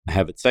I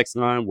have a text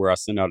line where I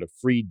send out a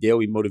free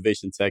daily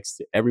motivation text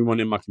to everyone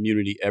in my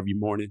community every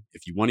morning.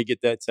 If you want to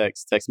get that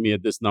text me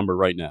at this number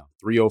right now,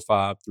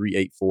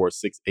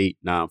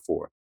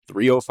 305-384-6894.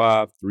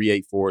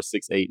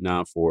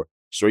 305-384-6894.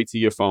 Straight to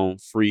your phone,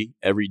 free,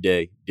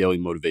 everyday, daily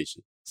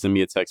motivation. Send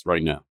me a text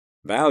right now.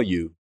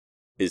 Value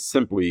is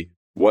simply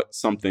what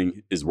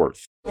something is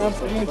worth.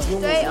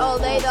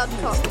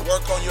 DreAllDay.com.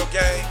 Work on your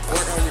game.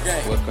 Work on your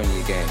game. Work on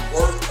your game.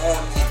 Work on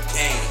your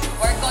game.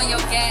 Work on your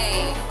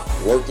game.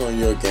 Work on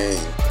your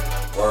game.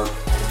 Work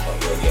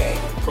on your game.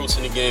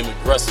 Approaching the game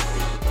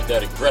aggressively, with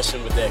that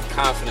aggression, with that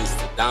confidence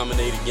to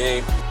dominate a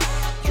game.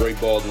 Dre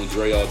Baldwin,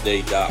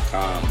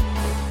 DreAllDay.com.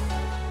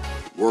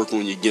 Work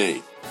on your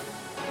game.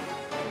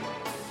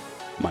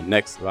 My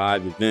next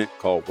live event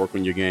called Work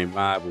on Your Game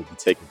Live will be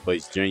taking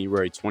place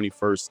January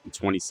 21st and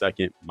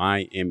 22nd,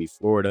 Miami,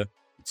 Florida.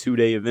 The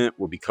 2-day event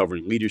will be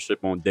covering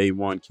leadership on day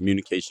 1,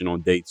 communication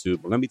on day 2.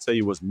 But let me tell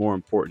you what's more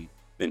important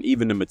than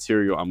even the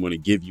material I'm going to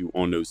give you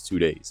on those 2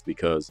 days,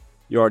 because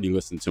you already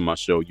listened to my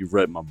show. You've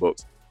read my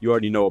books. You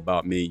already know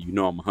about me. You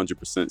know I'm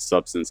 100%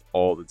 substance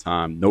all the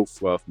time. No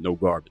fluff, no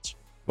garbage.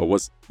 But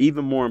what's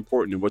even more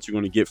important than what you're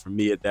going to get from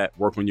me at that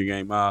Work on Your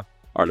Game Live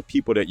are the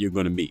people that you're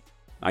going to meet.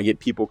 I get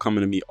people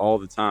coming to me all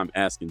the time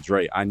asking,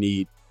 Dre, I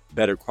need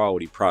better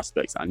quality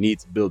prospects. I need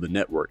to build a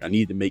network. I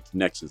need to make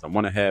connections. I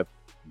want to have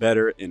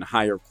better and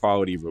higher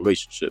quality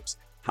relationships.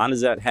 How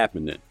does that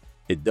happen then?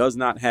 It does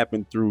not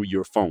happen through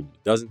your phone.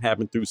 It doesn't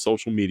happen through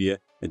social media.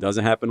 It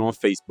doesn't happen on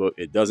Facebook.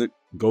 It doesn't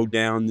go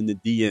down in the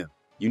DM.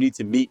 You need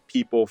to meet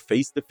people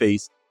face to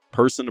face,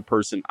 person to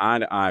person, eye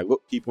to eye,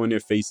 look people in their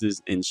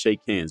faces and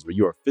shake hands where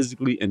you are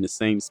physically in the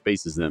same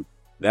space as them.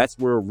 That's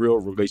where real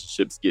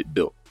relationships get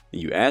built.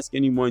 And you ask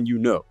anyone you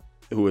know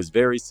who is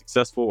very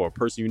successful, or a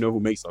person you know who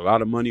makes a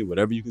lot of money,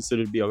 whatever you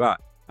consider to be a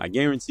lot, I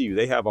guarantee you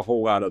they have a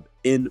whole lot of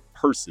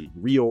in-person,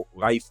 real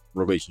life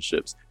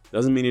relationships.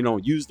 Doesn't mean they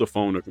don't use the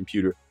phone or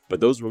computer, but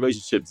those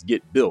relationships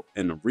get built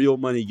and the real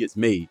money gets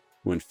made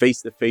when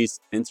face-to-face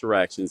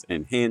interactions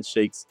and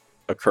handshakes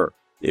occur.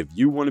 If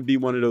you want to be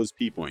one of those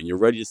people and you're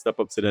ready to step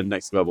up to that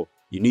next level,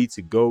 you need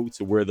to go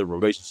to where the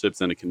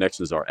relationships and the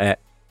connections are at.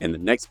 And the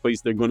next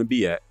place they're going to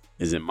be at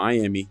is in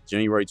Miami,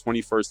 January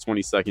 21st,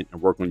 22nd,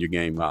 and Work on Your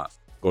Game Live.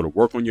 Go to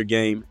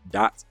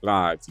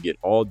workonyourgame.live to get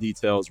all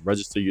details,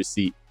 register your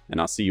seat,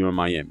 and I'll see you in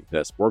Miami.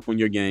 That's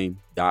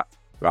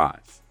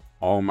workonyourgame.live.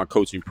 All of my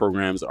coaching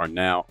programs are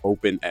now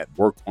open at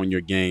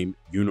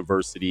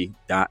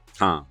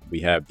workonyourgameuniversity.com.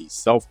 We have the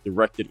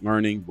self-directed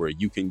learning where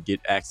you can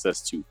get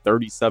access to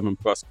 37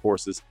 plus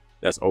courses.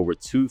 That's over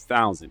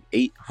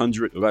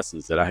 2,800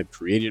 lessons that I have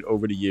created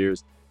over the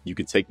years. You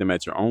can take them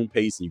at your own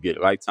pace and you get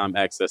lifetime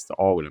access to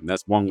all of them.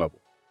 That's one level.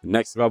 The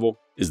next level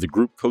is the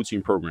group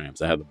coaching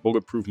programs. I have the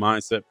Bulletproof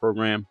Mindset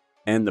program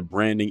and the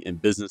Branding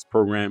and Business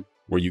program,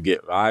 where you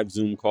get live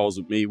Zoom calls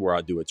with me where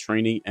I do a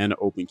training and an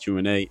open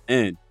Q&A,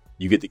 and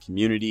you get the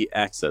community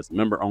access,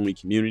 member-only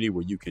community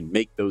where you can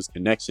make those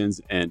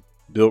connections and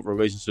build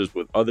relationships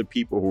with other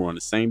people who are on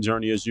the same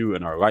journey as you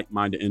and are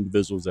like-minded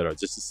individuals that are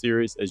just as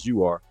serious as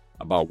you are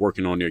about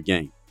working on their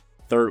game.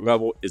 Third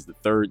level is the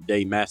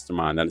 3rd-day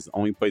mastermind. That is the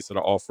only place that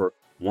I offer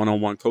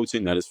one-on-one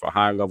coaching. That is for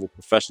high-level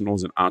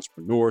professionals and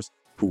entrepreneurs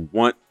who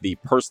want the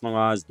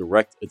personalized,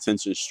 direct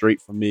attention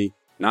straight from me,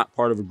 not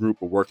part of a group,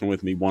 but working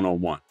with me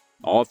one-on-one.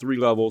 All 3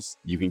 levels,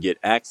 you can get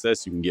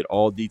access, you can get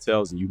all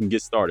details, and you can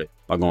get started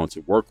by going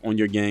to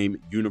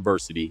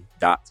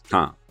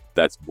workonyourgameuniversity.com.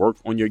 That's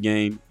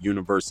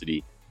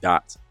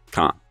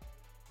workonyourgameuniversity.com.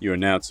 You are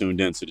now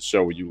tuned in to the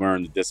show where you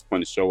learn the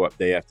discipline to show up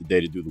day after day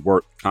to do the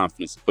work, the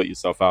confidence to put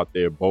yourself out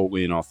there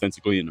boldly and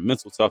authentically, and the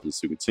mental toughness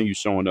to continue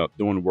showing up,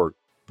 doing the work,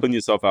 putting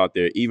yourself out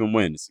there, even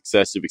when the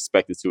success you've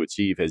expected to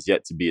achieve has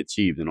yet to be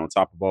achieved. And on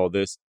top of all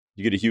this,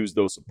 you get a huge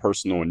dose of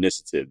personal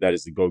initiative. That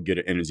is the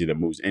go-getter energy that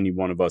moves any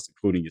one of us,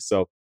 including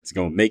yourself. It's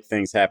going to make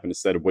things happen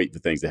instead of wait for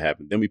things to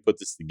happen. Then we put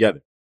this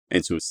together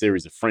into a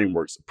series of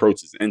frameworks,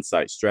 approaches,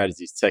 insights,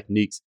 strategies,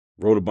 techniques,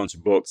 wrote a bunch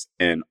of books,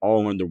 and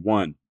all under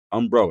one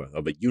umbrella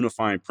of a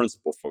unifying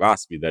principle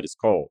philosophy that is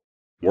called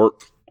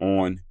Work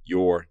on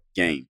Your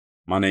Game.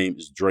 My name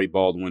is Dre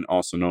Baldwin,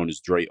 also known as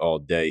Dre All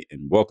Day,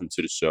 and welcome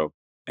to the show.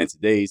 And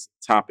today's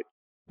topic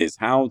is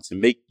how to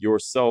make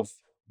yourself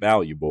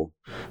valuable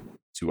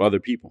to other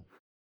people.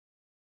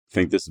 I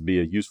think this would be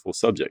a useful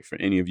subject for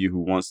any of you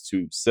who wants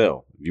to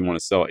sell. If you want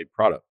to sell a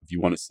product, if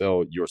you want to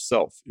sell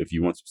yourself, if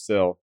you want to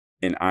sell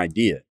an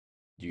idea,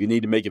 you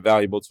need to make it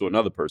valuable to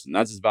another person,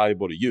 not just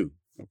valuable to you.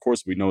 Of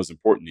course, we know it's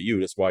important to you.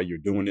 That's why you're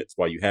doing it. That's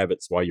why you have it.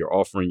 That's why you're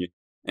offering it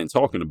and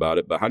talking about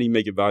it. But how do you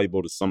make it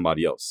valuable to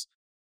somebody else?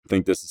 I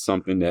think this is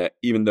something that,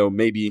 even though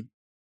maybe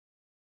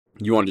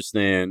you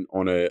understand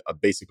on a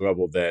basic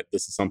level that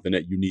this is something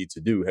that you need to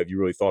do, have you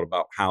really thought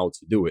about how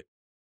to do it?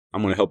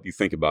 I'm going to help you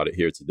think about it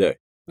here today.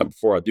 Now,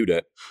 before I do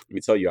that, let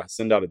me tell you, I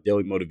send out a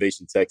daily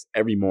motivation text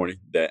every morning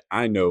that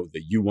I know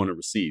that you want to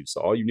receive.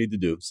 So all you need to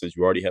do, since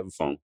you already have a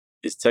phone,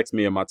 is text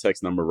me at my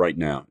text number right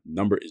now. The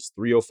number is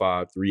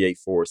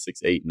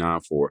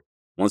 305-384-6894.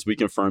 Once we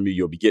confirm you,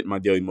 you'll be getting my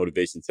daily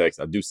motivation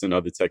text. I do send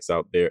other texts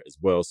out there as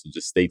well, so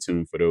just stay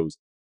tuned for those.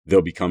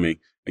 They'll be coming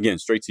Again,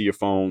 straight to your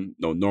phone,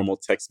 no normal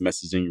text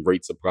messaging,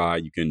 rates apply.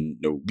 You can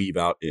leave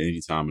out at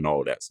any time and all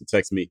of that. So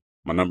text me.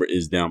 My number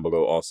is down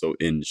below, also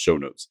in the show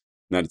notes.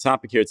 Now, the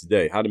topic here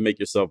today, how to make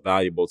yourself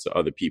valuable to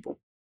other people.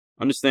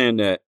 Understand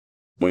that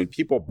when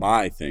people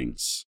buy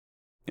things,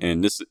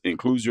 and this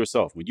includes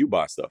yourself, when you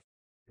buy stuff,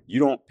 you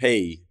don't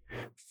pay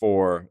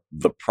for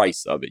the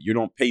price of it. You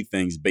don't pay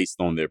things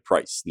based on their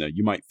price. Now,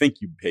 you might think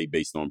you pay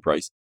based on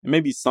price, and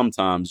maybe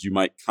sometimes you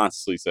might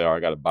consciously say, I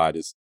got to buy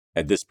this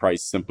at this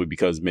price simply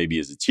because maybe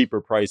it's a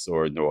cheaper price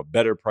or a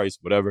better price,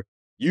 whatever.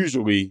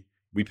 Usually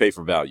we pay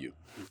for value.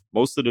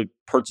 Most of the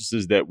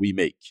purchases that we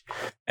make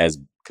as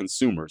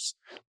consumers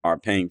are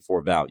paying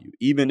for value.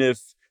 Even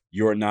if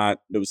you're not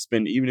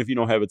even if you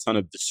don't have a ton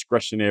of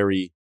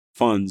discretionary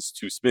funds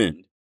to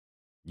spend,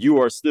 you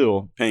are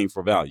still paying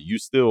for value. You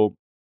still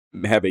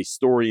have a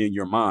story in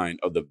your mind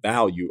of the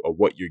value of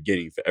what you're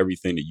getting for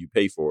everything that you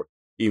pay for,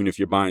 even if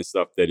you're buying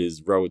stuff that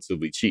is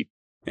relatively cheap.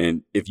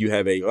 And if you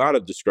have a lot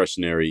of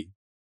discretionary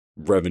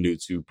revenue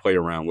to play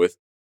around with,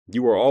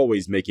 you are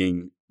always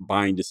making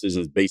buying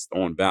decisions based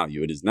on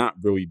value. It is not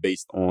really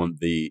based on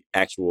the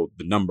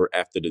number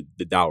after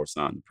the dollar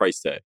sign, the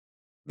price tag.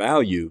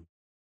 Value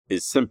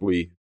is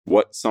simply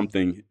what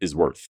something is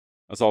worth.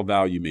 That's all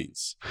value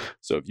means.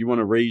 So if you want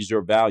to raise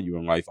your value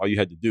in life, all you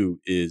had to do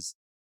is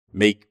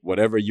make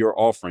whatever you're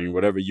offering,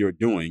 whatever you're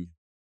doing,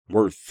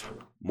 worth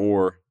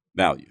more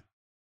value.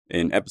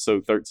 In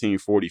episode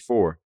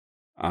 1344,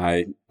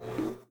 I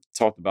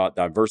talked about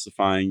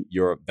diversifying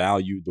your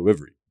value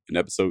delivery. In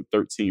episode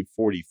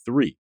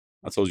 1343,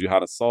 I told you how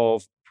to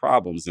solve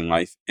problems in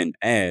life and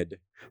add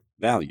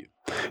value.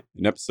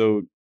 In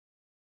episode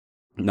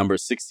number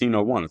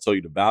 1601, I told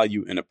you the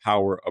value and the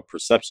power of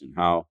perception,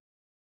 how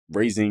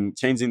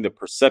changing the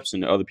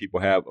perception that other people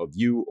have of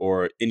you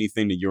or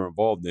anything that you're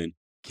involved in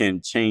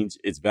can change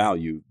its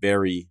value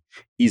very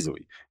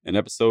easily. In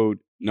episode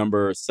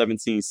number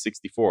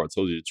 1764, I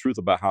told you the truth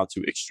about how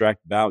to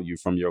extract value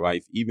from your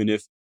life, even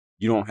if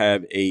you don't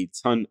have a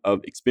ton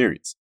of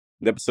experience.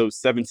 In episode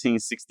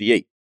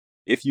 1768,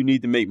 if you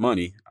need to make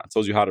money, I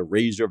told you how to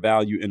raise your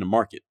value in the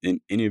market. And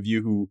any of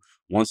you who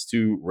wants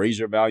to raise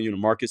your value in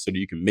the market so that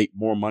you can make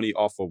more money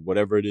off of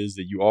whatever it is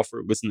that you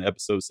offer, listen to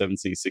episode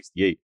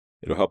 1768.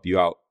 It'll help you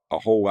out a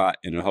whole lot,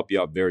 and it'll help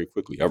you out very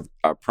quickly.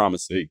 I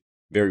promise a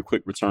very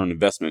quick return on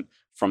investment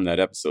from that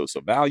episode. So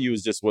value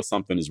is just what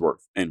something is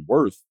worth, and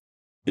worth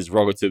is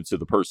relative to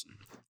the person.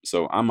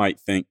 So I might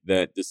think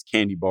that this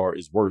candy bar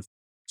is worth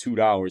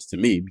 $2 to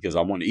me because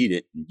I want to eat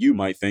it. You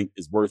might think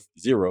it's worth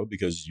 $0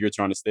 because you're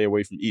trying to stay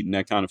away from eating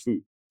that kind of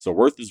food. So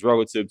worth is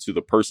relative to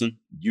the person.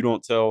 You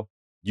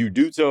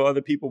do tell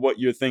other people what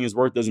your thing is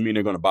worth, doesn't mean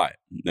they're going to buy it.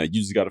 Now,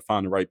 you just got to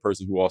find the right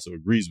person who also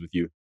agrees with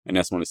you, and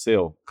that's when the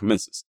sale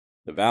commences.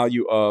 The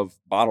value of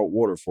bottled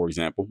water, for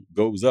example,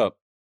 goes up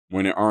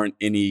when there aren't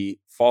any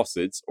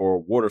faucets or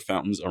water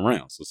fountains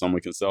around. So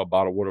someone can sell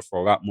bottled water for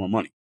a lot more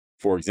money.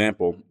 For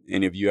example,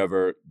 any of you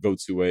ever go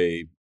to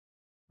a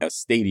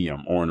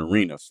stadium or an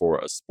arena for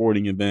a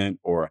sporting event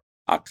or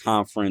a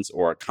conference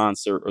or a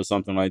concert or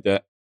something like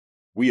that,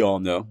 we all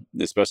know,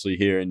 especially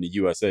here in the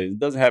USA, it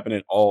doesn't happen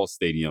at all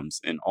stadiums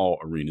and all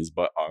arenas,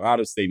 but a lot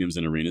of stadiums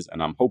and arenas,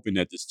 and I'm hoping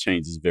that this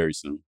changes very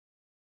soon,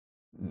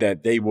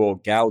 that they will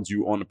gouge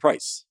you on the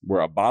price,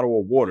 where a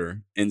bottle of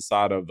water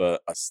inside of a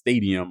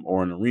stadium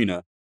or an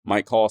arena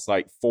might cost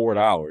like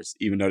 $4,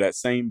 even though that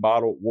same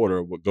bottled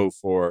water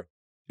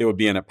it would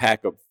be in a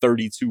pack of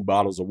 32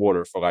 bottles of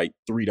water for like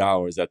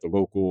 $3 at the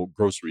local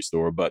grocery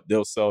store, but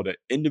they'll sell the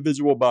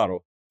individual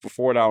bottle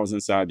for $4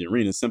 inside the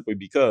arena simply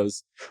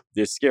because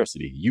there's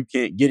scarcity. You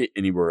can't get it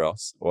anywhere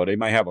else, or they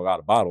might have a lot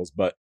of bottles,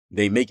 but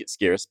they make it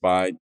scarce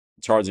by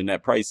charging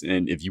that price.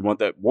 And if you want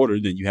that water,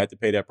 then you have to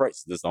pay that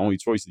price. That's the only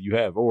choice that you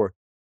have. Or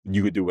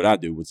you could do what I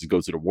do, which is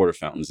go to the water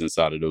fountains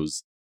inside of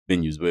those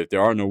venues. But if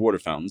there are no water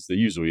fountains, there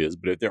usually is.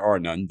 But if there are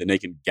none, then they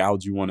can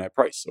gouge you on that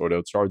price, or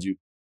they'll charge you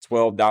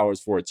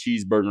 $12 for a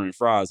cheeseburger and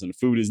fries, and the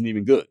food isn't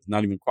even good. It's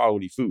not even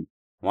quality food.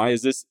 Why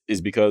is this?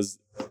 Is because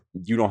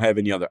you don't have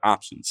any other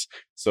options.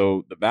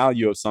 So the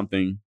value of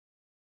something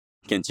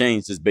can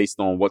change just based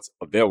on what's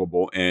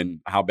available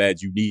and how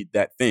bad you need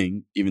that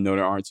thing, even though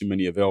there aren't too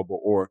many available,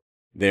 or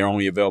they're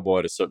only available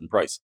at a certain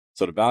price.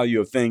 So the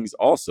value of things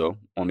also,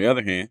 on the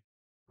other hand,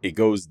 they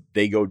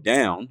go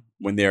down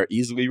when they're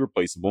easily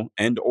replaceable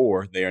and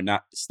or they are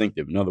not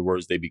distinctive. In other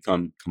words, they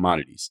become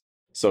commodities.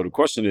 So the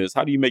question is,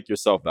 how do you make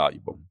yourself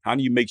valuable? How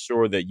do you make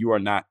sure that you are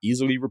not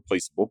easily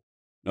replaceable?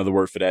 Another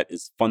word for that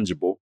is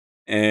fungible.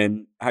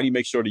 And how do you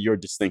make sure that you're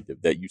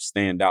distinctive, that you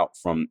stand out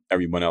from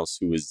everyone else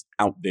who is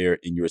out there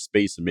in your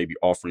space and maybe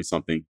offering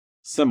something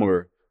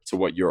similar to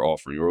what you're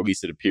offering, or at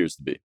least it appears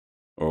to be?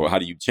 Or how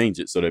do you change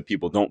it so that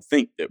people don't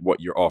think that what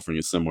you're offering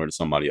is similar to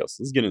somebody else?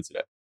 Let's get into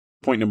that.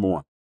 Point number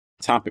one.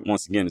 Topic,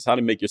 once again, is how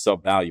to make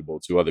yourself valuable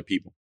to other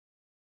people.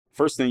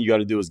 First thing you got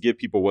to do is give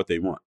people what they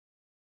want.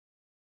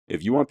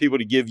 If you want people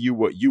to give you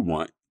what you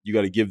want, you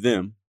got to give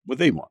them what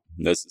they want.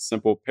 And that's a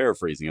simple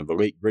paraphrasing of the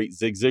late, great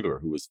Zig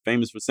Ziglar, who was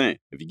famous for saying,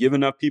 if you give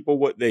enough people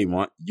what they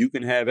want, you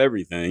can have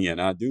everything,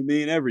 and I do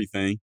mean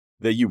everything,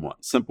 that you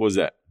want. Simple as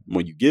that.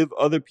 When you give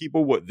other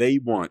people what they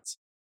want,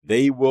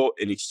 they will,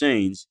 in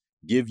exchange,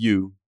 give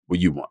you what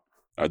you want.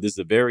 This is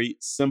a very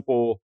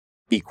simple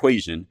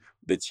equation.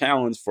 The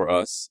challenge for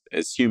us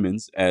as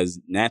humans, as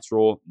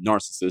natural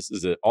narcissists,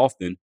 is that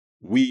often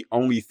we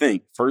only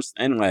think first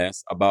and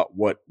last about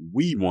what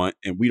we want,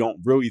 and we don't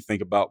really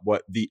think about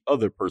what the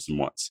other person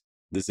wants.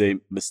 This is a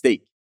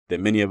mistake that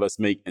many of us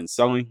make in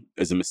selling,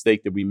 is a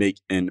mistake that we make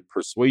in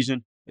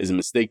persuasion, is a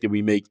mistake that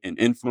we make in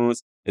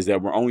influence, is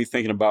that we're only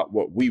thinking about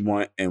what we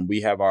want, and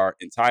we have our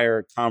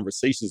entire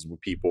conversations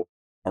with people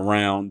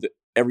around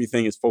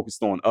everything is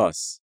focused on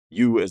us,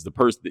 you as the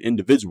person, the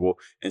individual,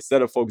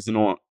 instead of focusing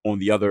on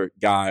the other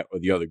guy or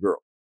the other girl.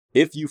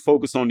 If you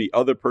focus on the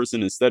other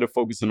person instead of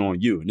focusing on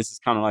you, and this is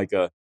kind of like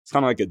a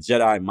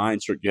Jedi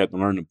mind trick you have to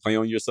learn to play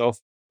on yourself,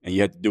 and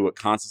you have to do it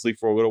constantly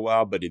for a little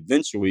while. But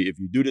eventually, if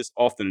you do this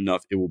often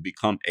enough, it will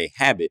become a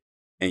habit,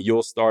 and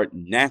you'll start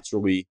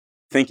naturally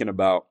thinking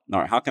about,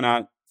 all right, how can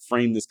I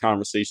frame this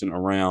conversation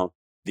around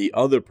the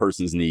other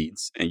person's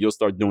needs? And you'll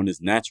start doing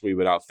this naturally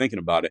without thinking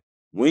about it.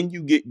 When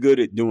you get good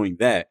at doing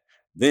that,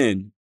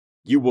 then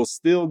you will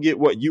still get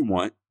what you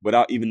want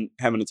without even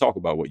having to talk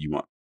about what you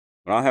want.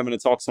 Without having to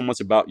talk so much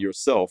about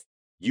yourself,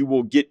 you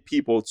will get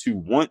people to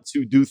want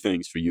to do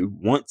things for you,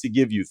 want to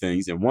give you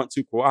things, and want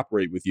to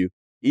cooperate with you,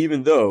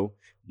 even though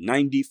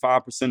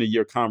 95% of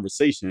your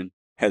conversation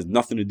has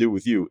nothing to do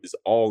with you. It's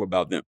all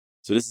about them.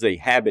 So this is a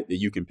habit that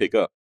you can pick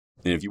up.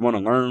 And if you want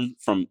to learn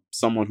from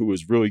someone who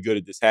is really good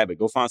at this habit,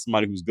 go find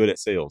somebody who's good at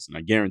sales. And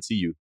I guarantee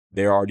you,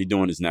 they're already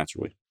doing this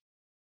naturally.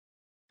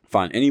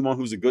 Find anyone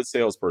who's a good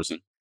salesperson.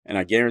 And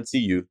I guarantee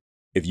you,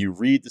 if you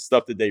read the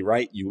stuff that they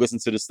write, you listen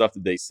to the stuff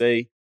that they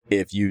say,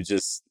 if you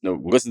just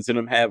listen to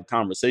them have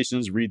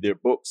conversations, read their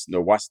books,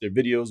 watch their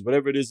videos,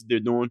 whatever it is that they're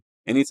doing,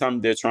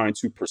 anytime they're trying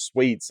to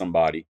persuade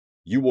somebody,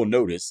 you will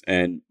notice,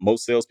 and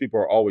most salespeople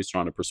are always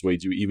trying to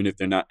persuade you, even if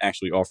they're not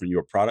actually offering you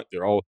a product,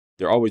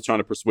 they're always trying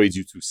to persuade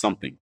you to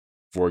something.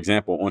 For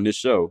example, on this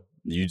show,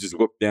 you just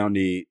look down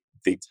the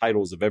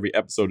titles of every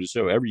episode of the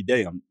show. Every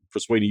day, I'm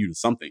persuading you to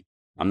something.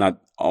 I'm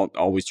not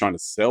always trying to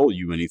sell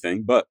you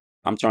anything, but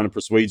I'm trying to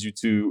persuade you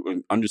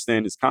to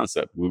understand this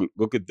concept.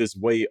 Look at this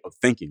way of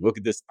thinking. Look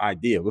at this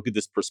idea. Look at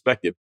this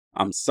perspective.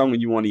 I'm selling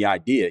you on the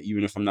idea,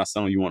 even if I'm not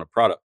selling you on a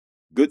product.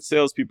 Good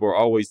salespeople are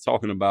always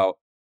talking about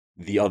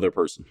the other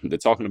person. They're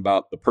talking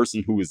about the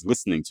person who is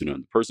listening to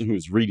them, the person who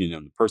is reading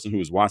them, the person who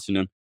is watching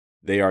them.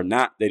 They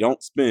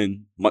don't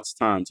spend much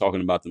time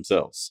talking about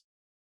themselves,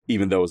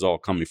 even though it's all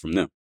coming from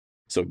them.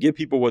 So give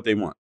people what they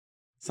want.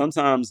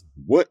 Sometimes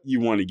what you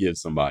want to give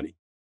somebody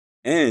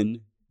and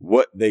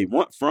what they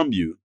want from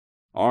you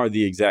are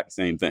the exact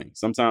same thing.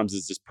 Sometimes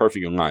it's just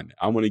perfect alignment.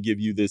 I want to give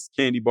you this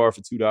candy bar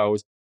for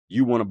 $2.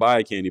 You want to buy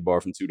a candy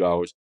bar from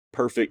 $2.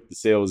 Perfect. The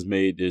sale is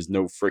made. There's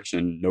no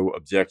friction, no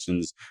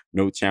objections,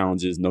 no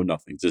challenges, no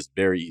nothing. Just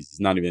very easy. It's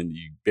not even,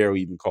 you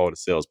barely even call it a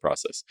sales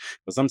process.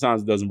 But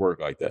sometimes it doesn't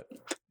work like that.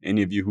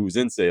 Any of you who's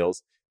in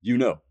sales,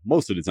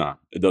 most of the time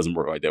it doesn't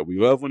work like that. We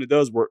love when it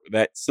does work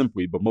that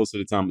simply, but most of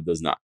the time it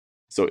does not.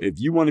 So if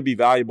you want to be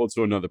valuable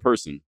to another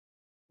person,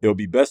 it'll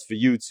be best for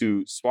you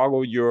to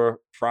swallow your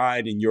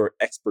pride and your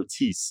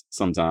expertise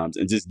sometimes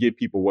and just give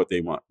people what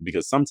they want.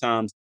 Because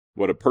sometimes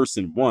what a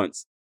person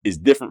wants is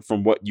different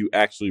from what you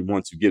actually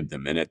want to give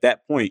them. And at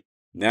that point,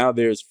 now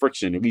there's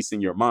friction, at least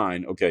in your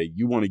mind. Okay,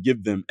 you want to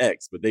give them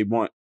X, but they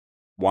want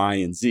Y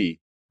and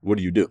Z. What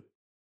do?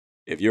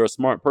 If you're a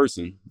smart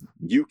person,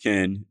 you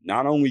can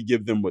not only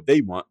give them what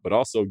they want, but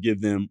also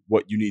give them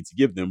what you need to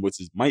give them, which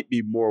might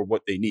be more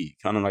what they need.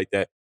 Kind of like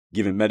that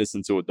giving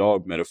medicine to a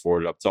dog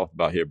metaphor that I've talked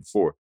about here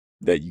before.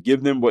 That you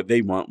give them what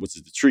they want, which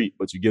is the treat,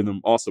 but you give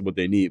them also what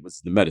they need, which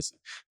is the medicine.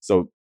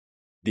 So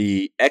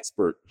the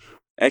expert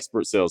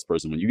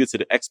salesperson, when you get to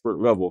the expert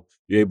level,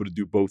 you're able to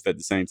do both at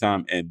the same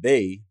time. And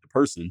the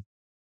person,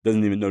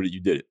 doesn't even know that you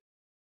did it.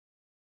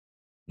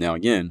 Now,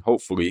 again,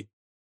 hopefully,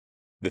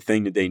 the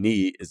thing that they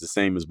need is the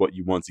same as what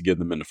you want to give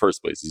them in the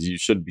first place. You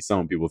shouldn't be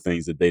selling people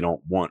things that they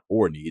don't want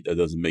or need. That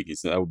doesn't make any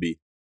sense. That would be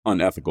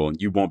unethical, and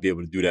you won't be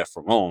able to do that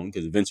for long,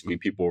 because eventually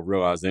people will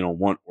realize they don't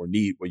want or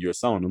need what you're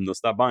selling them. They'll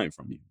stop buying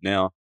from you.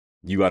 Now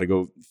you got to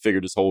go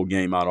figure this whole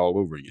game out all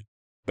over again.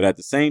 But at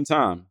the same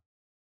time,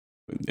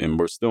 and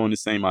we're still in the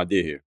same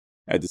idea here,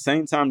 at the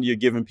same time you're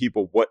giving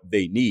people what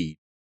they need,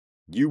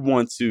 you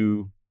want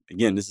to,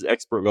 again, this is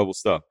expert level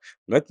stuff,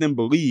 let them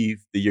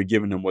believe that you're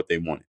giving them what they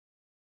wanted.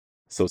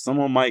 So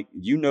someone might,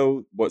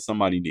 what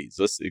somebody needs.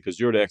 Let's say, because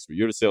you're the expert,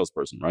 you're the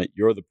salesperson, right?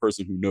 You're the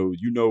person who knows,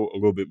 a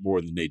little bit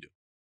more than they do.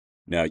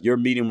 Now, you're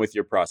meeting with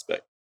your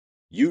prospect.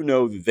 You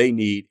know that they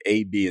need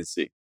A, B, and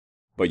C.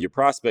 But your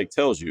prospect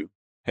tells you,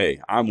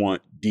 hey, I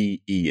want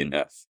D, E, and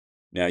F.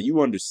 Now,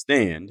 you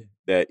understand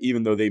that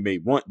even though they may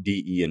want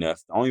D, E, and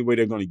F, the only way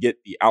they're going to get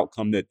the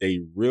outcome that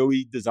they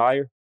really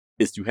desire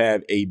is to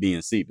have A, B,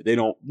 and C. But they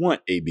don't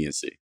want A, B, and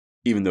C,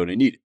 even though they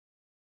need it.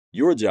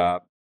 Your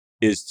job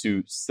is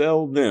to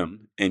sell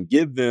them and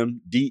give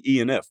them D,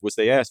 E, and F, which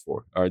they asked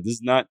for. All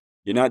right,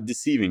 you're not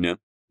deceiving them.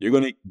 You're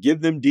going to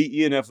give them D,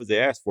 E, and F as they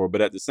asked for,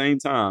 but at the same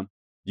time,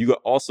 you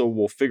also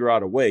will figure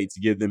out a way to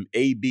give them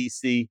A, B,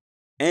 C,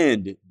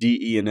 and D,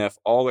 E, and F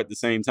all at the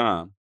same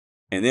time.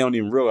 And they don't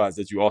even realize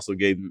that you also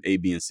gave them A,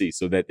 B, and C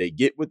so that they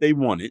get what they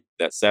wanted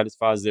that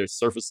satisfies their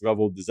surface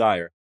level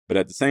desire. But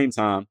at the same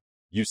time,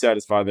 you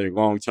satisfy their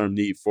long-term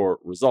need for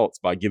results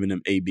by giving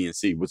them A, B, and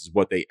C, which is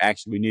what they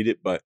actually needed,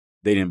 but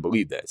they didn't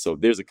believe that. So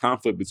there's a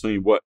conflict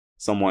between what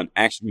someone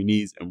actually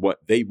needs and what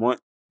they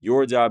want.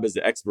 Your job as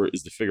the expert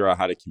is to figure out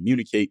how to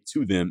communicate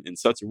to them in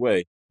such a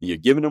way that you're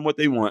giving them what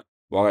they want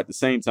while at the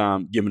same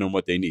time giving them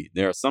what they need.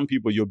 There are some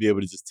people you'll be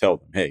able to just tell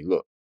them, hey,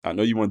 look, I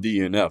know you want D,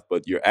 E, and F,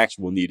 but your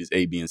actual need is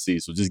A, B, and C.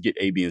 So just get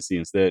A, B, and C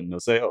instead. And they'll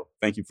say, oh,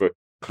 thank you for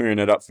clearing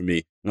that up for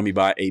me. Let me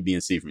buy A, B,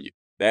 and C from you.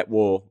 That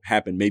will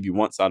happen maybe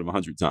once out of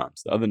 100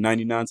 times. The other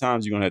 99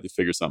 times, you're going to have to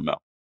figure something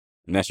out.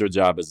 And that's your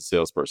job as a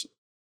salesperson.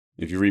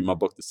 If you read my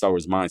book, The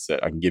Seller's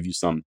Mindset, I can give you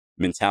some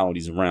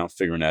mentalities around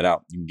figuring that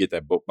out. You can get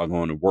that book by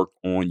going to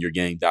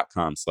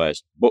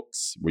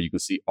workonyourgame.com/books, where you can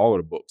see all of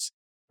the books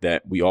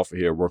that we offer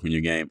here at Work on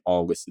Your Game,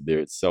 all listed there.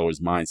 It's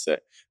Seller's Mindset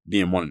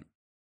being one of them.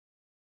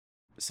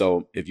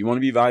 So if you want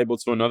to be valuable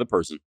to another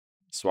person,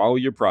 swallow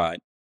your pride,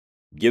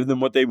 give them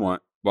what they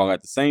want, while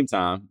at the same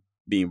time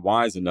being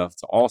wise enough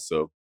to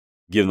also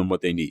give them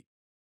what they need.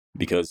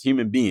 Because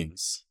human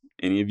beings,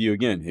 any of you,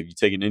 again, have you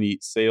taken any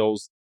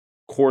sales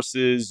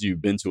courses?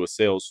 You've been to a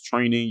sales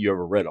training? You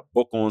ever read a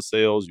book on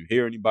sales? You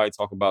hear anybody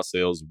talk about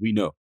sales? We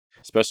know,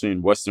 especially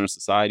in Western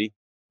society,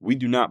 we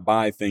do not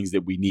buy things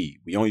that we need.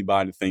 We only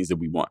buy the things that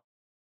we want.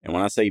 And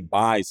when I say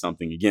buy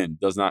something, again, it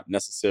does not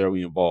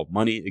necessarily involve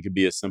money. It could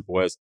be as simple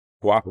as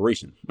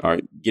cooperation. All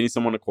right. Getting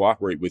someone to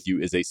cooperate with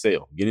you is a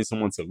sale. Getting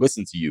someone to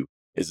listen to you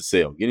is a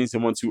sale. Getting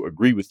someone to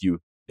agree with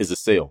you is a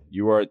sale.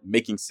 You are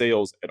making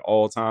sales at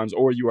all times,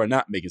 or you are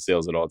not making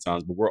sales at all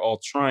times, but we're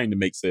all trying to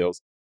make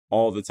sales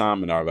all the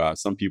time in our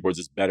lives. Some people are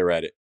just better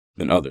at it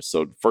than others.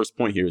 So the first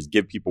point here is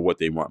give people what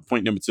they want.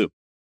 Point number 2,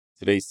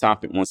 today's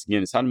topic, once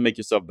again, is how to make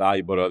yourself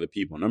valuable to other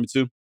people. Number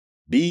 2,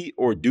 be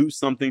or do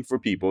something for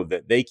people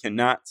that they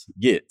cannot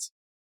get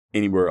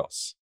anywhere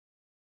else.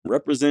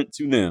 Represent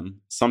to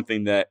them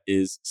something that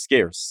is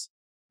scarce.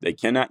 They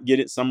cannot get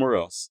it somewhere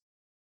else.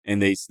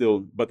 And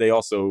but they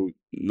also,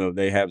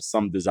 they have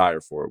some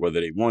desire for it, whether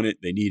they want it,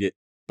 they need it,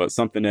 but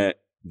something that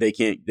they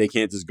can't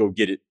just go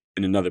get it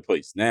in another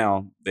place.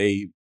 Now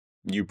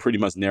you pretty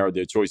much narrowed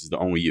their choices to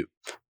only you.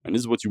 And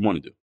this is what you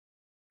want to do.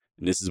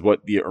 And this is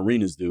what the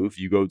arenas do. If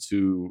you go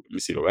to, let me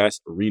see, the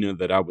last arena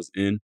that I was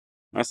in,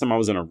 last time I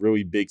was in a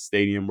really big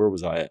stadium, where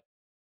was I at?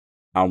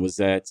 I was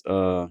at,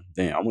 I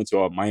went to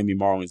a Miami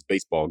Marlins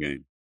baseball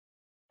game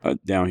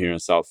down here in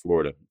South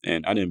Florida,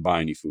 and I didn't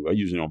buy any food. I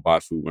usually don't buy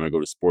food when I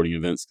go to sporting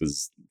events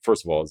because,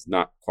 first of all, it's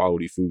not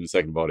quality food, and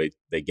second of all,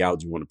 they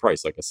gouge you on the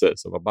price, like I said.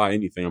 So if I buy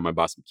anything, I might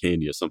buy some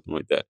candy or something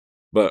like that.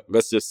 But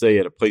let's just say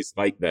at a place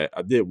like that,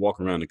 I did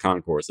walk around the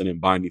concourse. I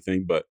didn't buy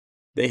anything, but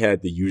they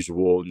had the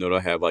usual, they'll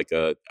have like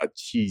a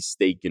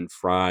cheesesteak and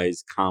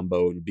fries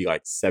combo, and it'd be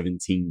like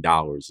 $17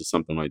 or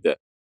something like that.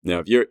 Now,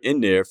 if you're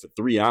in there for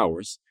 3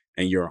 hours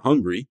and you're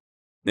hungry,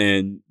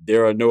 then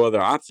there are no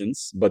other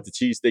options but the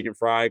cheesesteak and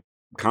fry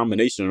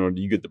combination, or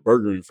you get the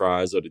burger and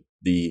fries, or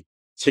the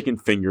chicken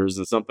fingers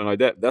or something like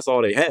that. That's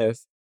all they have.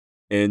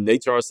 And they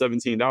charge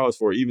 $17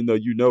 for it, even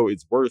though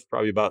it's worth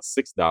probably about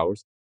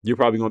 $6. You're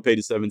probably going to pay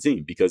the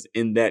 $17 because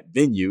in that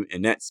venue,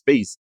 in that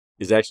space,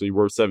 is actually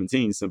worth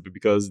 $17 simply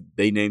because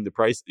they named the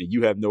price and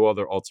you have no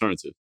other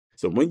alternative.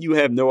 So when you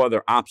have no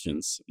other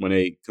options, when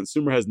a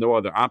consumer has no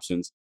other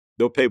options,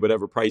 they'll pay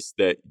whatever price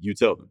that you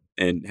tell them.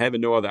 And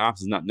having no other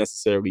options is not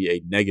necessarily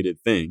a negative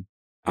thing.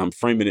 I'm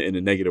framing it in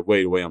a negative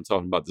way, the way I'm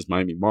talking about this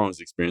Miami Marlins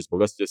experience.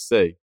 But let's just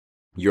say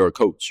you're a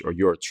coach or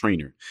you're a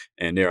trainer,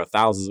 and there are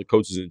thousands of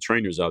coaches and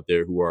trainers out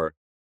there who are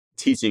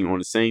teaching on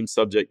the same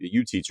subject that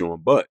you teach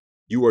on, but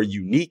you are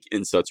unique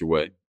in such a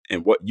way.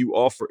 And what you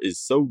offer is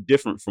so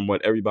different from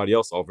what everybody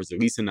else offers, at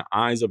least in the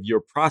eyes of your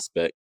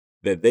prospect,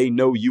 that they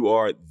know you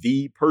are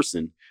the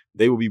person.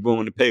 They will be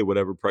willing to pay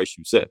whatever price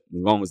you set, as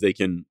long as they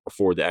can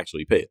afford to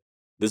actually pay it.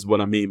 This is what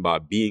I mean by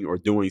being or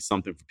doing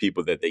something for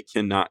people that they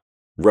cannot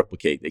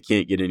replicate. They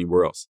can't get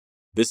anywhere else.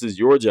 This is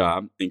your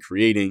job in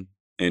creating,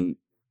 and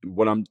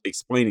what I'm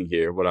explaining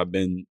here, what I've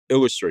been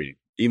illustrating,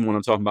 even when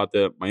I'm talking about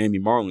the Miami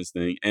Marlins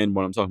thing and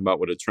when I'm talking about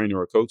with a trainer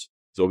or a coach.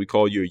 So we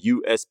call your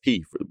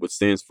USP, which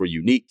stands for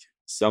unique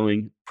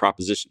selling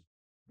proposition.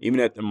 Even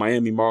at the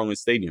Miami Marlins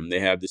Stadium, they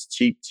have this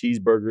cheap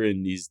cheeseburger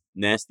and these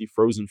nasty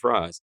frozen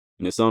fries,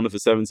 and they're selling it for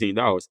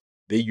 $17.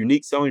 The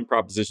unique selling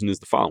proposition is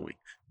the following.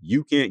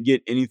 You can't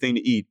get anything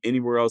to eat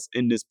anywhere else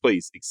in this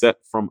place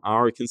except from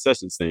our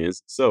concession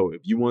stands. So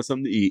if you want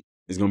something to eat,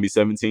 it's going to be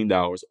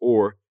 $17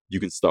 or you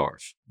can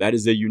starve. That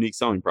is a unique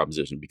selling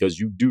proposition because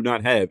you do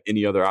not have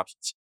any other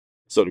options.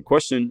 So the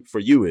question for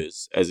you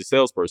is, as a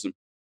salesperson,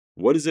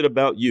 what is it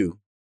about you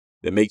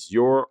that makes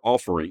your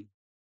offering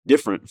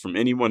different from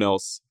anyone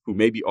else who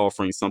may be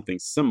offering something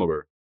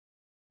similar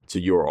to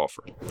your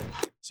offering?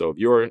 So if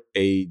you're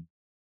a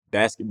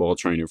basketball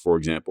trainer, for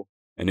example,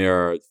 and there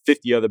are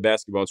 50 other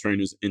basketball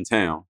trainers in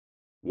town,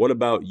 what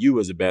about you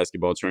as a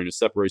basketball trainer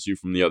separates you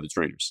from the other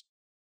trainers?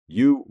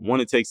 You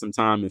want to take some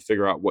time and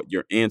figure out what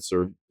your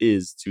answer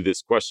is to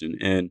this question.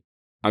 And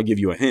I'll give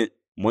you a hint.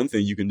 one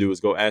thing you can do is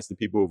go ask the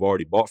people who've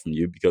already bought from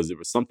you, because there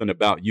was something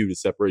about you that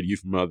separated you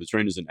from other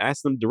trainers, and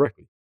ask them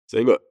directly.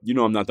 Say, look,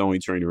 I'm not the only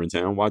trainer in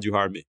town. Why'd you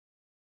hire me?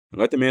 And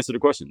let them answer the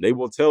question. They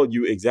will tell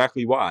you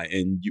exactly why.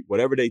 And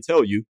whatever they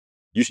tell you,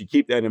 you should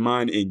keep that in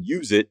mind and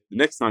use it the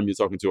next time you're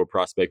talking to a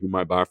prospect who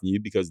might buy from you,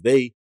 because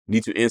they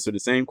need to answer the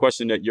same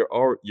question that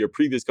your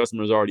previous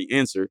customers already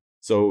answered.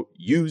 So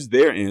use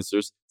their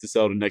answers to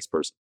sell the next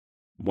person.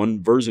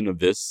 One version of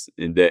this,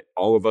 and that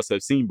all of us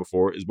have seen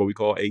before, is what we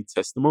call a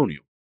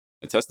testimonial.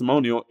 A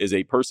testimonial is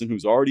a person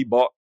who's already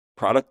bought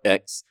product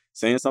X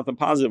saying something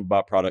positive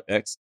about product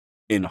X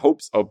in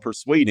hopes of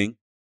persuading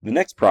the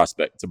next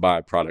prospect to buy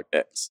product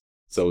X.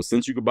 So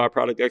since you could buy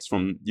product X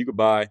you could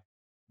buy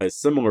a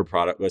similar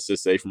product, let's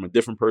just say from a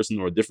different person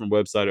or a different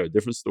website or a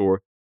different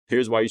store.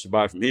 Here's why you should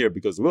buy from here,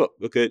 because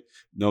look at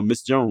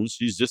Miss Jones.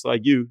 She's just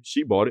like you.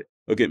 She bought it.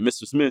 Look at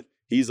Mr. Smith.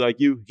 He's like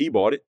you. He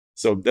bought it.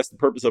 So that's the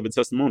purpose of a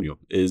testimonial,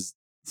 is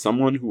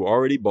someone who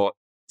already bought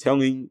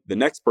telling the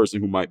next person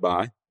who might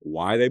buy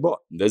why they bought.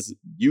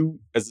 You,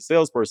 as a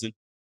salesperson,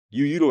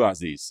 you utilize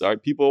these. All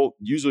right? People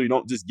usually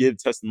don't just give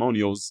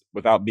testimonials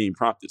without being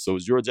prompted. So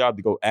it's your job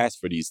to go ask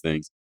for these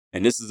things.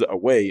 And this is a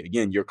way,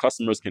 again, your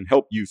customers can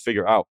help you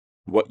figure out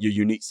what your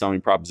unique selling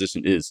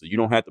proposition is. So you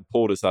don't have to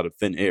pull this out of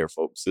thin air,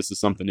 folks. This is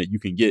something that you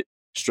can get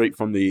straight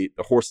from the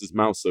horse's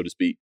mouth, so to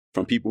speak,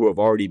 from people who have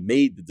already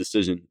made the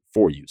decision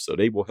for you. So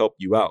they will help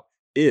you out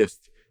if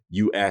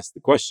you ask the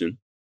question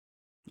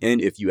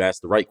and if you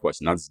ask the right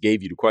question. I just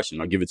gave you the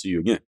question. I'll give it to you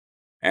again.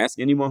 Ask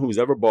anyone who's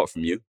ever bought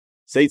from you.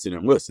 Say to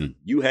them, listen,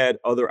 you had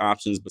other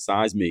options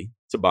besides me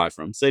to buy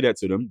from. Say that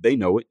to them. They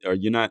know it. Or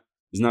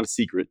it's not a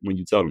secret when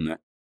you tell them that.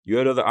 You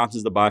had other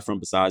options to buy from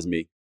besides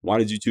me. Why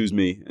did you choose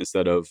me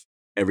instead of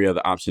every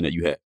other option that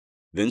you had?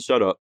 Then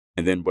shut up.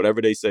 And then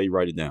whatever they say,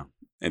 write it down.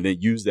 And then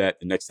use that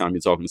the next time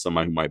you're talking to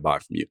somebody who might buy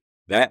from you.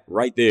 That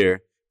right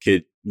there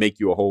could make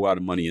you a whole lot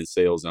of money in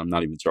sales, and I'm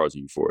not even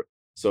charging you for it.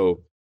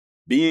 So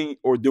being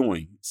or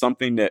doing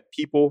something that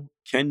people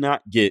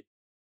cannot get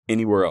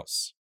anywhere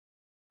else.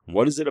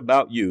 What is it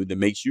about you that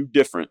makes you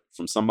different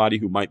from somebody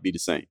who might be the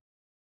same?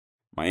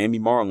 Miami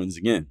Marlins,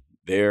 again,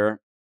 they're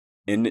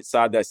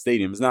inside that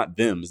stadium. It's not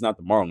them. It's not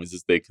the Marlins.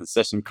 It's the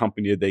concession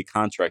company that they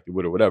contracted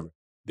with or whatever.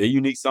 Their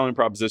unique selling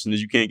proposition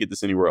is you can't get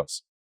this anywhere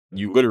else.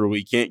 You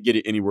literally can't get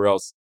it anywhere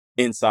else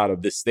inside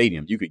of this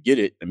stadium. You could get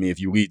it, if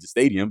you leave the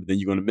stadium, but then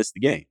you're going to miss the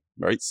game,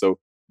 right? So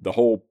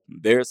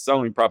their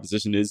selling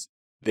proposition is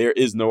there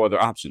is no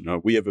other option.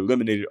 We have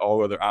eliminated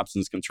all other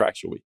options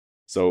contractually.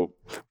 So,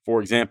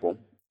 for example,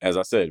 as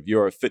I said, if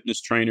you're a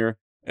fitness trainer,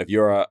 if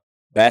you're a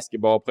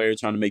basketball player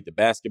trying to make the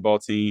basketball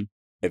team,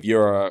 if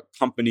you're a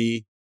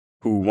company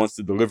who wants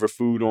to deliver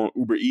food on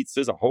Uber Eats,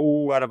 there's a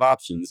whole lot of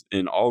options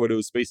in all of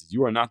those spaces.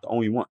 You are not the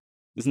only one.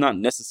 It's not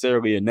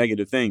necessarily a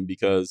negative thing,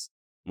 because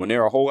when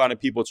there are a whole lot of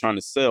people trying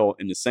to sell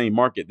in the same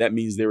market, that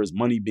means there is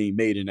money being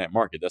made in that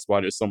market. That's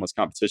why there's so much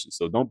competition.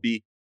 So don't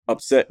be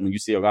upset when you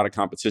see a lot of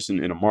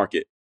competition in a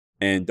market,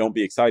 and don't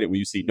be excited when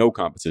you see no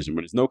competition.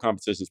 When there's no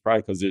competition, it's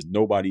probably because there's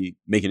nobody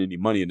making any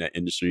money in that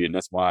industry, and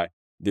that's why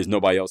there's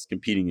nobody else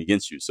competing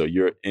against you. So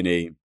you're in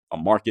a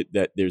market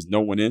that there's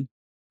no one in.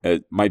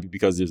 It might be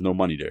because there's no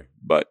money there,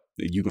 but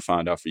you can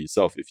find out for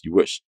yourself if you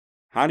wish.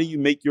 How do you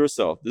make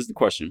yourself, this is the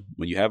question,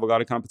 when you have a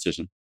lot of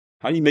competition,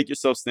 how do you make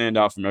yourself stand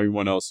out from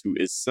everyone else who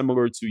is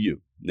similar to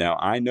you? Now,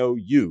 I know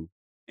you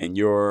and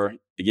your,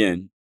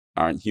 again,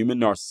 our human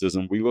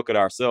narcissism. We look at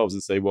ourselves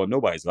and say, well,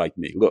 nobody's like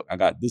me. Look, I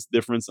got this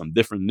difference. I'm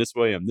different in this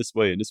way. I'm this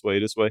way and this way,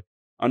 this way.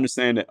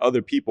 Understand that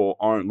other people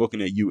aren't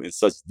looking at you in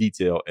such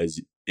detail as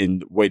in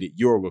the way that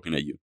you're looking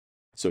at you.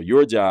 So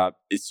your job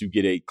is to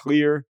get a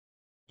clear,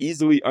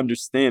 easily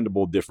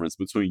understandable difference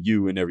between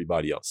you and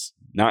everybody else.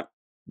 Not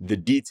the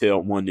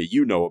detailed one that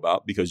you know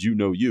about because you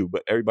know you,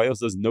 but everybody else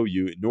doesn't know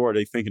you, nor are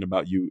they thinking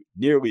about you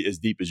nearly as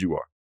deep as you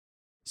are.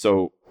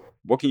 So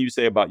what can you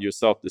say about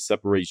yourself that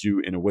separates you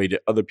in a way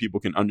that other people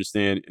can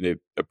understand in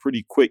a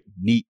pretty quick,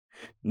 neat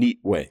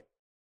way?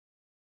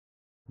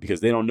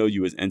 Because they don't know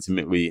you as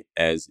intimately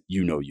as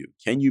you know you.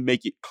 Can you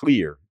make it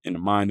clear in the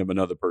mind of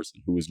another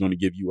person who is going to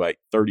give you like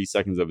 30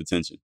 seconds of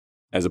attention,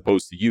 as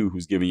opposed to you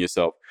who's giving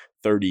yourself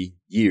 30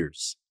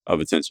 years of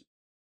attention?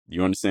 Do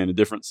you understand the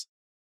difference?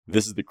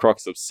 This is the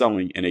crux of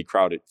selling in a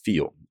crowded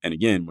field. And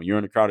again, when you're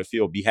in a crowded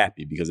field, be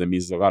happy, because that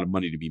means there's a lot of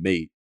money to be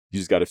made. You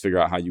just got to figure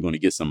out how you're going to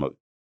get some of it.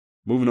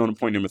 Moving on to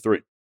point number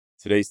 3.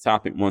 Today's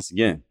topic, once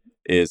again,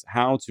 is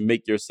how to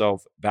make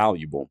yourself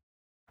valuable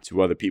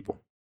to other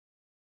people.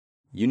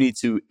 You need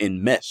to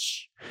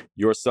enmesh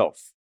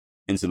yourself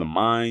into the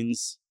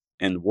minds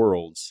and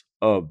worlds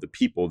of the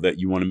people that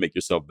you want to make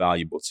yourself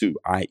valuable to,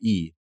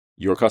 i.e.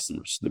 your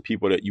customers, the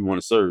people that you want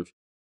to serve.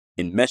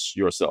 Enmesh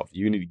yourself.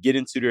 You need to get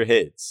into their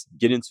heads,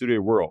 get into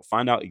their world,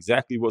 find out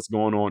exactly what's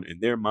going on in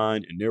their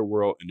mind, in their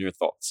world, in their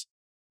thoughts.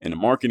 In the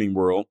marketing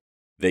world,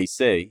 they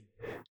say,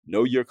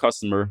 know your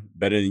customer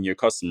better than your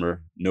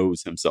customer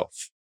knows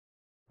himself.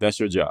 That's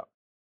your job.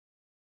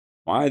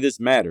 Why this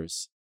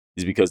matters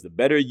is because the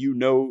better you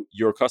know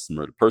your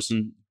customer, the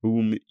person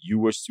whom you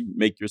wish to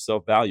make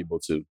yourself valuable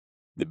to,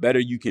 the better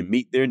you can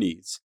meet their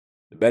needs,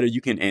 the better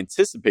you can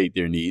anticipate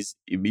their needs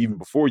even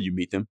before you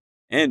meet them,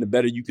 and the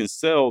better you can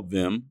sell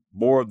them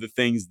more of the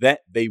things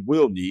that they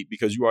will need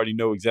because you already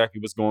know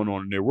exactly what's going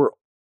on in their world.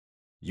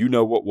 You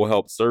know what will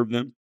help serve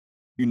them.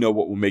 You know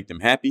what will make them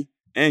happy.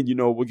 And you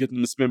know what will get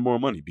them to spend more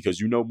money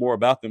because you know more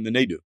about them than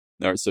they do.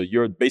 All right. So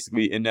you're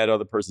basically in that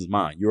other person's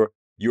mind.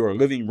 You're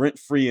living rent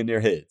free in their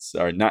heads.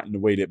 All right. Not in the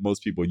way that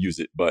most people use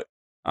it. But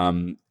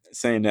I'm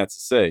saying that to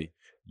say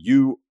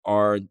you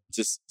are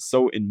just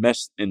so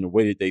enmeshed in the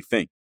way that they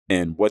think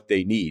and what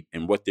they need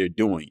and what they're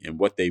doing and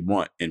what they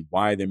want and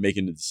why they're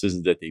making the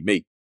decisions that they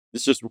make.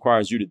 This just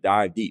requires you to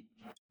dive deep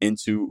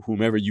into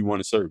whomever you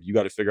want to serve. You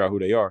got to figure out who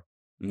they are,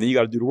 and then you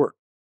got to do the work.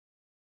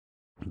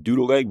 Do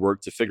the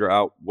legwork to figure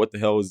out what the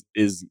hell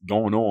is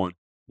going on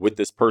with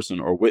this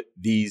person or with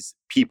these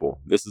people.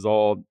 This is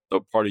all a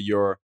part of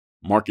your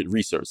market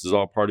research. This is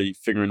all part of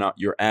figuring out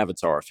your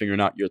avatar,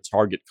 figuring out your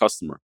target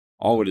customer,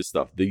 all of this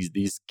stuff.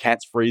 These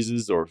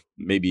catchphrases, or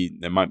maybe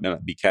there might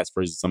not be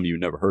catchphrases. Some of you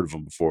never heard of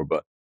them before,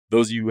 but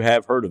those of you who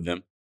have heard of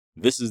them,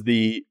 this is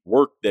the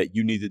work that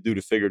you need to do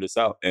to figure this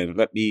out. And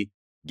let me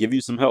give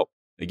you some help.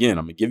 Again,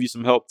 I'm going to give you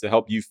some help to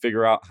help you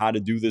figure out how to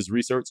do this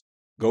research.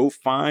 Go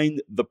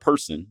find the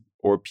person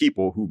or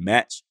people who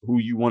match who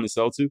you want to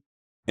sell to,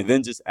 and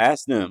then just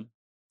ask them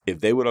if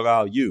they would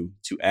allow you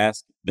to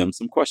ask them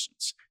some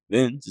questions.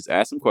 Then just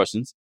ask them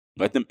questions,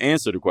 let them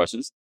answer the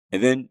questions,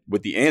 and then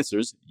with the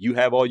answers, you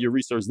have all your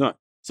research done.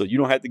 So you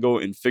don't have to go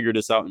and figure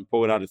this out and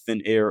pull it out of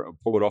thin air or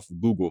pull it off of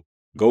Google.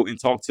 Go and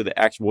talk to the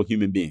actual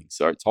human beings.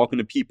 Start talking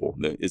to people.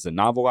 It's a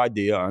novel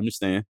idea, I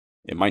understand.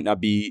 It might not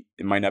be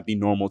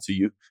normal to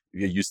you.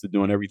 You're used to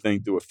doing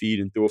everything through a feed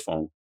and through a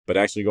phone. But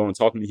actually going and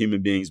talking to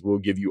human beings will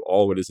give you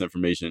all of this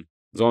information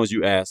as long as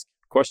you ask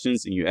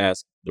questions and you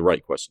ask the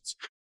right questions.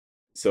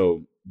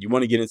 So you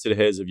want to get into the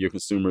heads of your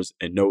consumers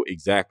and know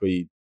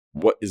exactly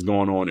what is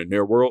going on in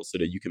their world so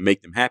that you can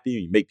make them happy.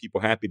 You make people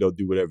happy, they'll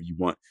do whatever you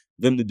want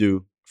them to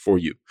do for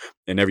you,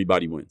 and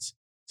everybody wins.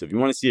 So if you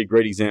want to see a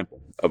great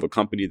example of a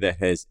company that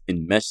has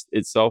enmeshed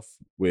itself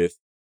with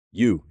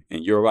you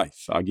and your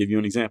life, I'll give you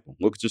an example.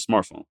 Look at your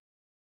smartphone.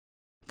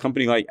 A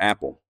company like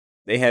Apple,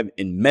 they have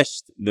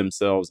enmeshed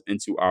themselves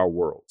into our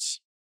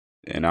worlds.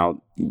 And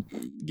I'll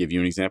give you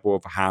an example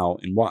of how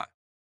and why.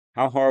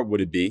 How hard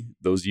would it be,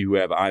 those of you who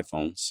have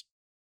iPhones,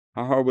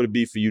 how hard would it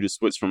be for you to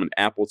switch from an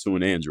Apple to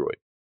an Android?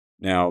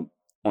 Now,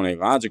 on a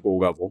logical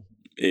level,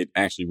 it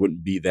actually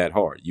wouldn't be that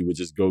hard. You would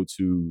just go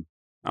to,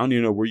 I don't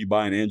even know where you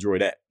buy an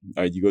Android at.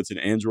 You go to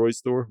the Android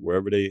store,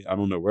 wherever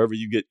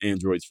you get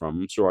Androids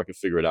from. I'm sure I can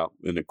figure it out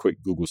in a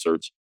quick Google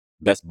search.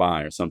 Best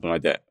Buy or something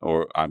like that.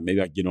 Or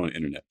maybe I can get on the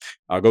internet.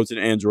 I'll go to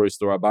the Android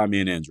store. I buy me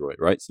an Android,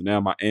 right? So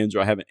now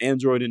I have an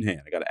Android in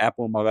hand. I got an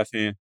Apple in my left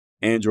hand,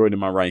 Android in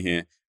my right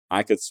hand.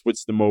 I could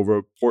switch them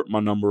over, port my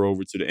number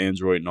over to the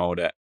Android and all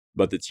that.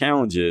 But the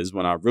challenge is,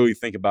 when I really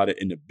think about it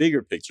in the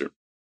bigger picture,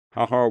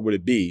 how hard would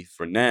it be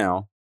for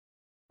now?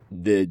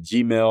 The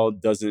Gmail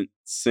doesn't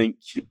sync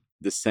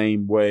the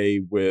same way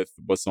with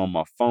what's on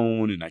my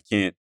phone, and I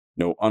can't,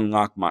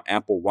 unlock my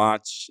Apple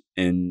Watch,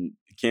 and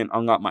can't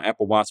unlock my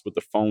Apple Watch with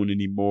the phone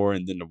anymore,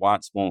 and then the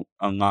watch won't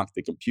unlock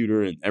the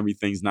computer, and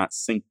everything's not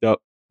synced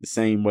up the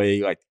same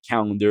way, like the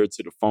calendar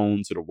to the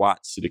phone to the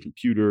watch to the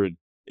computer, and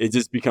it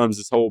just becomes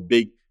this whole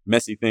big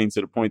messy thing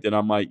to the point that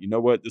I'm like, you know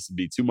what, this would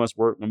be too much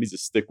work. Let me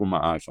just stick with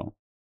my iPhone.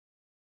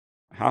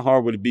 How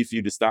hard would it be for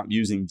you to stop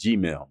using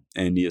Gmail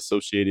and the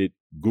associated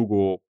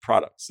Google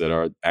products that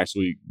are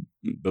actually,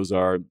 those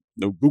are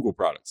no Google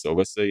products. So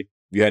let's say if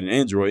you had an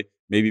Android,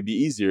 maybe it'd be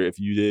easier if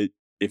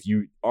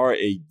you are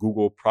a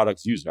Google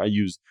products user. I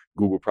use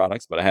Google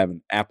products, but I have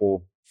an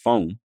Apple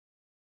phone.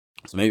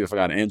 So maybe if I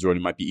got an Android,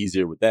 it might be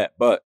easier with that.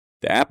 But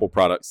the Apple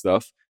product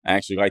stuff, I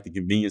actually like the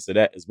convenience of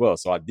that as well.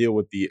 So I deal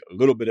with the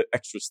little bit of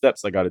extra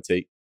steps I got to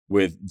take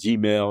with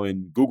Gmail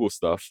and Google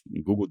stuff,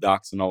 and Google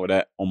Docs and all of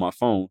that on my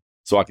phone,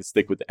 so I can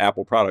stick with the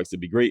Apple products.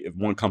 It'd be great if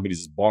one company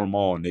just bought them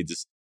all and they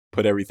just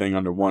put everything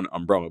under one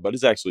umbrella. But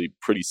it's actually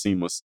pretty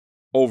seamless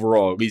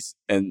overall, at least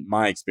in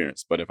my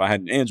experience. But if I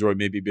had an Android,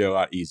 maybe it'd be a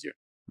lot easier.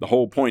 The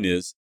whole point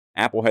is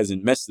Apple has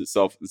enmeshed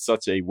itself in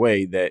such a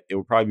way that it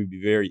would probably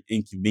be very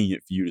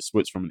inconvenient for you to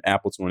switch from an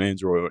Apple to an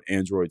Android or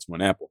Android to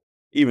an Apple.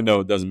 Even though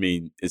it doesn't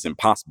mean it's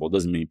impossible, it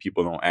doesn't mean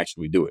people don't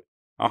actually do it.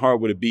 How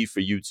hard would it be for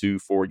you to,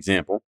 for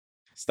example,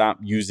 stop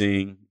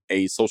using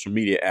a social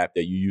media app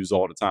that you use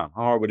all the time?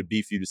 How hard would it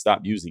be for you to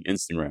stop using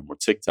Instagram or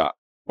TikTok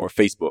or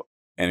Facebook?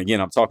 And again,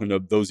 I'm talking to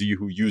those of you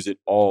who use it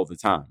all the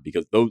time,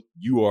 because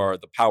you are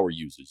the power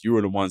users. You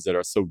are the ones that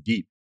are so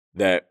deep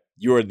that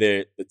you're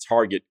the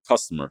target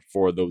customer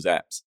for those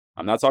apps.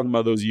 I'm not talking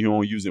about those of you who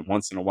only use it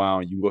once in a while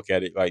and you look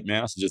at it like,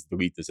 man, I should just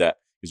delete this app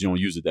because you don't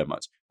use it that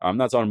much. I'm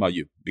not talking about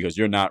you, because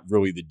you're not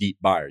really the deep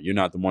buyer. You're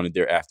not the one that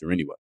they're after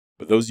anyway.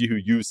 But those of you who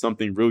use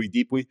something really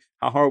deeply,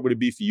 how hard would it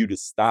be for you to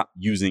stop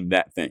using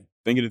that thing?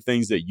 Think of the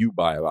things that you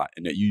buy a lot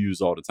and that you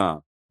use all the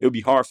time. It would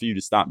be hard for you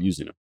to stop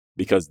using them,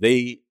 because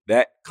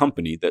that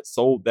company that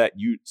sold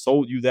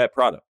you that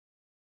product,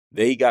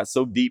 they got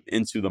so deep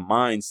into the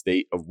mind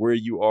state of where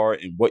you are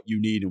and what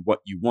you need and what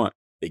you want.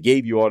 They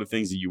gave you all the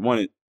things that you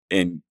wanted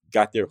and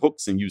got their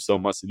hooks in you so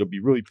much, it'll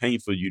be really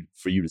painful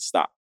for you to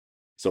stop.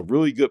 So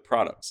really good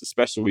products,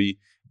 especially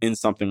in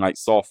something like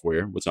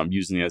software, which I'm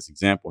using as an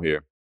example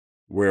here,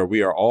 where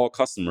we are all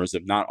customers,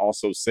 if not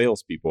also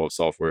salespeople of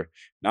software.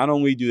 Not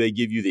only do they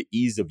give you the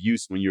ease of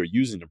use when you're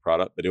using the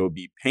product, but it will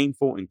be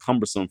painful and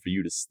cumbersome for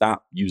you to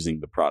stop using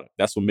the product.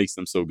 That's what makes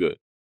them so good.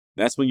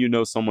 That's when you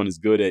know someone is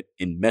good at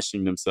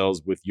enmeshing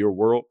themselves with your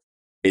world.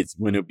 It's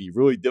when it'll be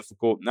really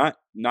difficult,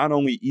 not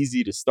only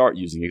easy to start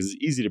using it, because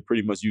it's easy to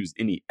pretty much use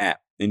any app.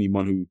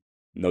 Anyone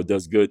who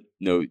does good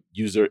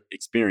user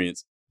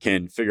experience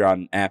can figure out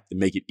an app to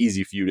make it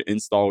easy for you to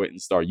install it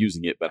and start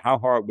using it. But how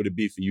hard would it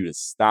be for you to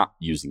stop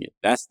using it?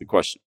 That's the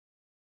question.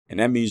 And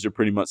that means you're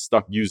pretty much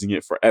stuck using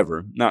it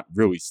forever. Not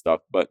really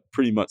stuck, but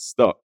pretty much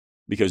stuck,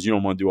 because you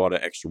don't want to do all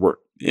that extra work.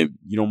 If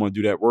you don't want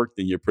to do that work,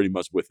 then you're pretty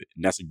much with it.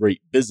 And that's a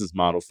great business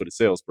model for the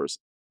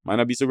salesperson. Might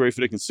not be so great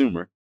for the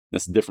consumer.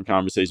 That's a different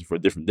conversation for a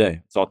different day.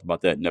 I talked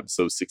about that in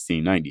episode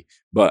 1690.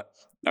 But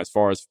as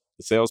far as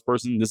the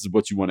salesperson, this is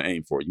what you want to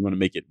aim for. You want to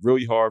make it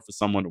really hard for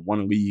someone to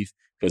want to leave,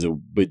 because it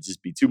would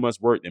just be too much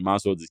work. They might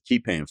as well just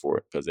keep paying for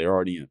it because they're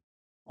already in.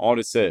 All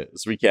this said,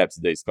 let's recap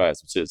today's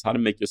class, which is how to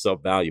make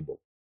yourself valuable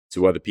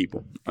to other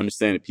people.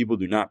 Understand that people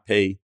do not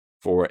pay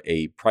for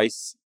a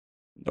price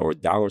or a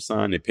dollar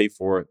sign. They pay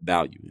for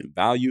value. And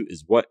value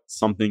is what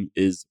something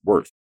is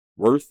worth.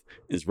 Worth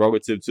is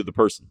relative to the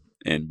person.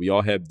 And we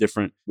all have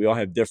different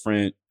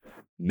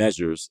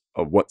measures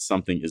of what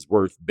something is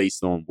worth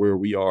based on where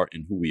we are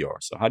and who we are.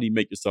 So how do you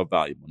make yourself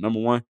valuable? Number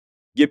one,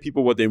 give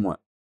people what they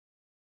want.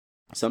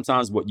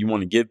 Sometimes what you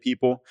want to give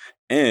people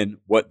and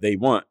what they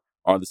want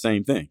are the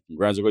same thing.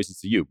 Congratulations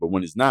to you. But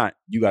when it's not,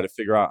 you got to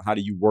figure out how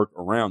do you work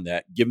around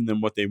that, giving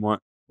them what they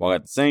want while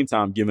at the same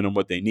time giving them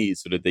what they need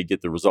so that they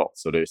get the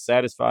results. So they're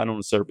satisfied on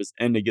the surface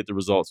and they get the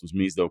results, which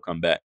means they'll come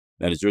back.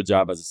 That is your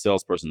job as a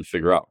salesperson to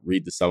figure out.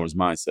 Read the seller's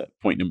mindset.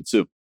 Point number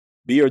two,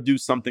 be or do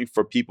something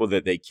for people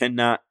that they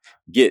cannot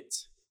get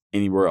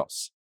anywhere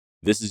else.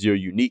 This is your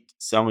unique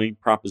selling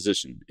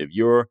proposition. If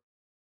you're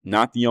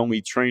not the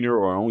only trainer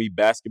or only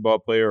basketball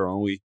player or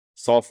only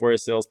software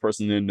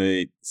salesperson in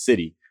the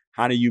city,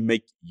 how do you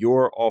make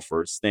your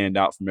offer stand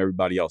out from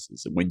everybody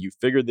else's? And when you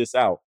figure this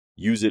out,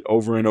 use it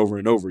over and over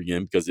and over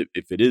again, because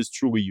if it is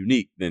truly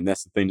unique, then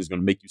that's the thing that's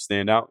going to make you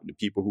stand out. And the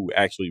people who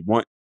actually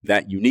want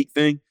that unique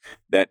thing,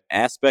 that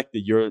aspect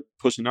that you're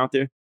pushing out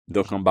there,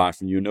 they'll come buy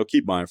from you and they'll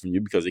keep buying from you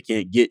because they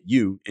can't get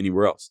you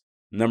anywhere else.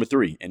 Number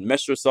three,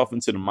 enmesh yourself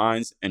into the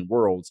minds and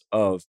worlds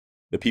of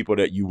the people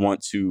that you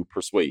want to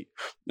persuade.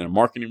 In the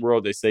marketing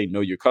world, they say,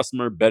 know your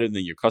customer better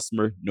than your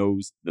customer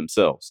knows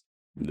themselves.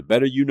 And the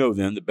better you know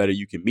them, the better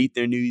you can meet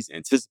their needs,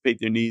 anticipate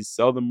their needs,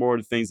 sell them more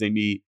of the things they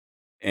need,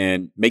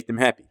 and make them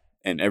happy.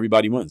 And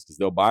everybody wins because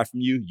they'll buy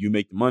from you, you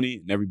make the money,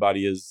 and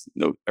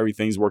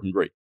everything's working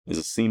great. It's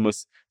a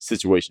seamless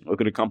situation. Look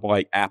at a company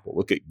like Apple,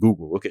 look at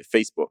Google, look at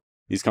Facebook.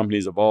 These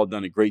companies have all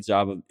done a great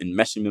job of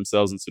enmeshing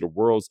themselves into the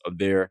worlds of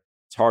their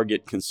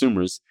target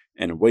consumers.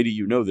 And the way that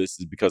you know this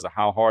is because of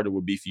how hard it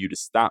would be for you to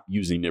stop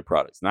using their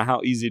products. Not how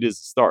easy it is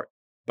to start,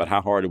 but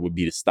how hard it would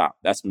be to stop.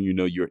 That's when you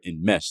know you're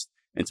enmeshed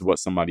into what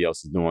somebody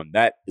else is doing.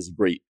 That is a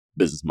great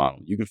business model.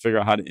 You can figure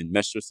out how to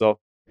enmesh yourself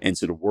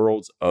into the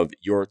worlds of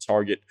your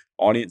target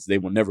audience. They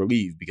will never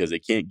leave because they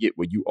can't get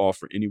what you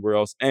offer anywhere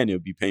else. And it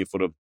would be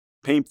painful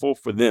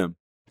for them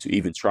to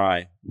even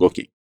try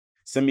looking.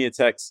 Send me a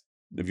text.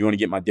 If you want to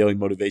get my daily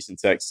motivation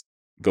text,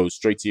 go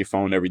straight to your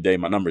phone every day.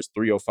 My number is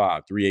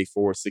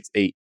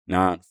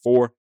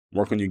 305-384-6894.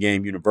 Work on Your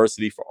Game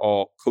University for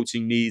all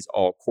coaching needs,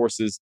 all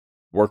courses,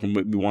 working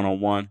with me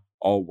one-on-one,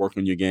 all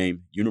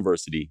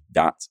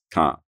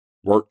workonyourgameuniversity.com.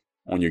 Work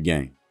on your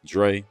game.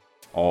 Dre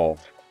all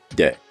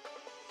day.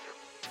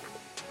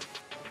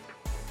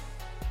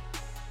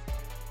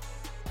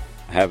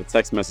 I have a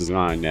text message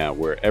line now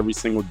where every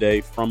single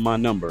day from my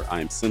number, I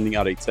am sending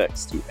out a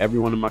text to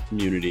everyone in my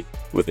community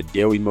with a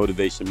daily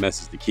motivation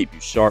message to keep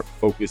you sharp,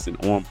 focused,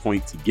 and on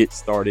point to get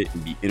started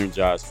and be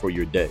energized for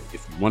your day.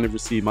 If you want to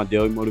receive my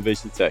daily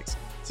motivation text,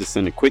 just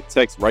send a quick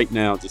text right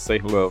now to say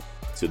hello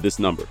to this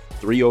number,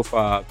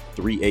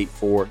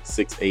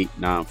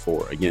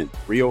 305-384-6894. Again,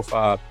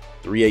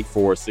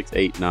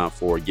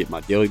 305-384-6894. Get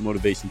my daily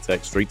motivation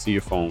text straight to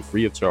your phone,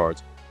 free of charge,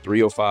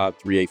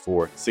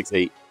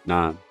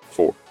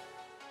 305-384-6894.